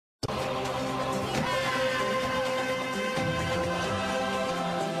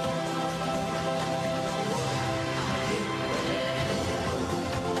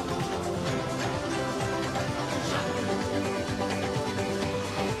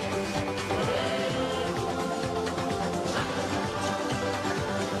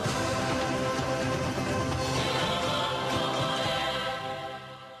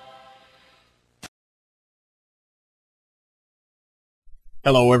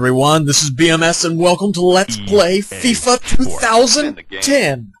Hello everyone, this is BMS and welcome to Let's Play FIFA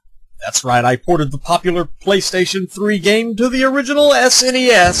 2010. That's right, I ported the popular PlayStation 3 game to the original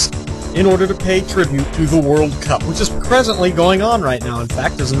SNES in order to pay tribute to the World Cup, which is presently going on right now. In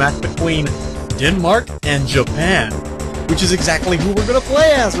fact, there's a match between Denmark and Japan, which is exactly who we're going to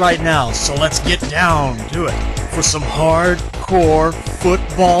play as right now. So let's get down to it for some hardcore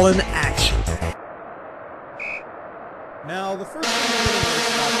football in action. Now, the first thing we're going to notice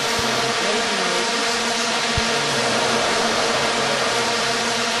about this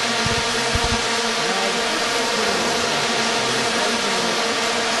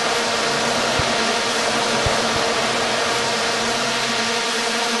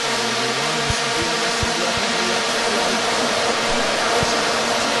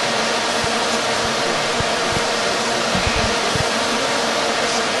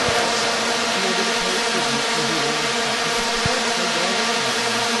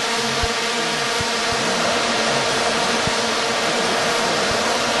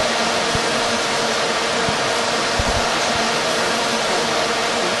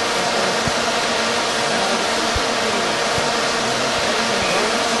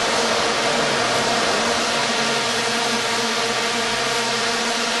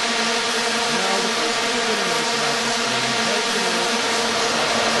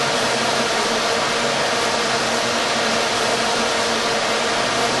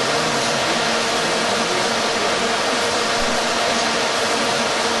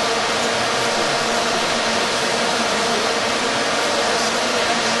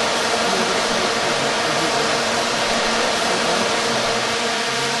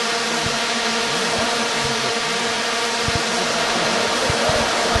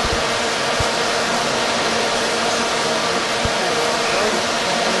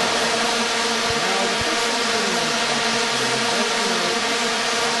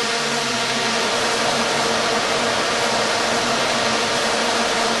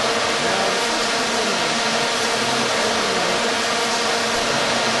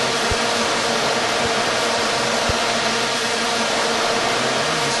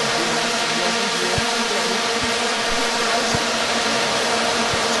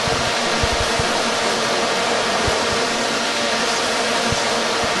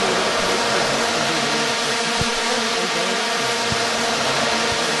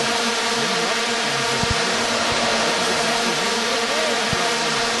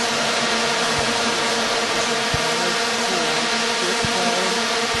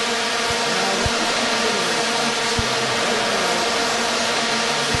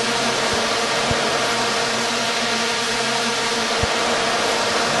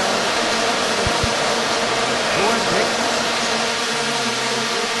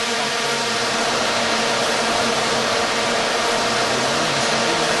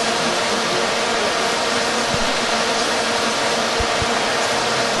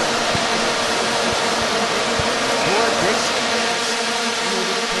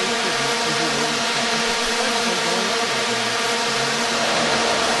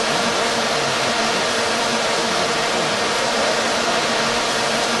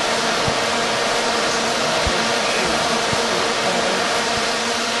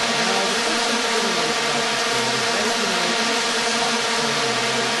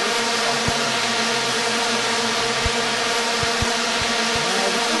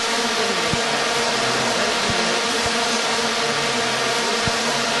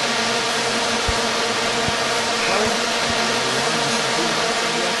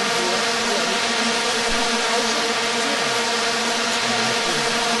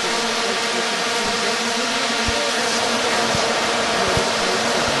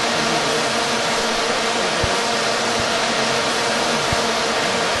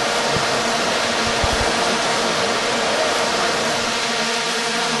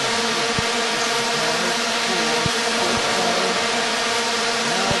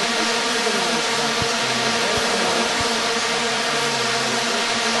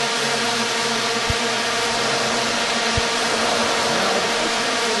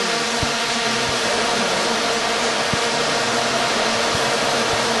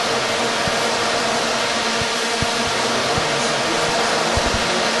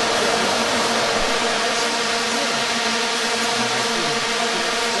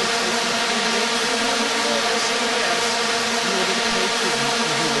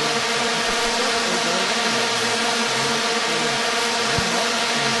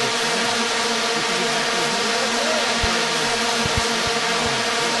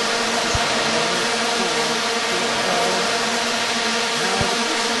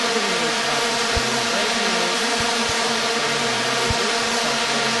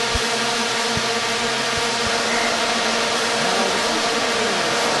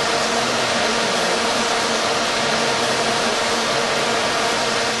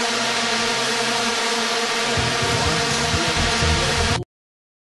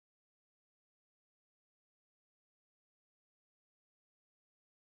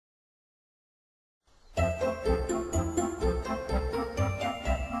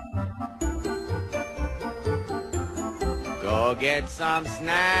Go get some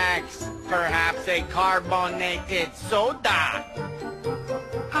snacks. Perhaps a carbonated soda.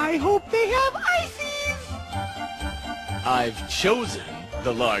 I hope they have ices! I've chosen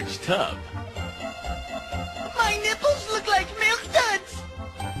the large tub. My nipples look like milk duds!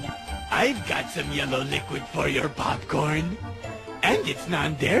 I've got some yellow liquid for your popcorn. And it's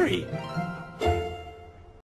non-dairy.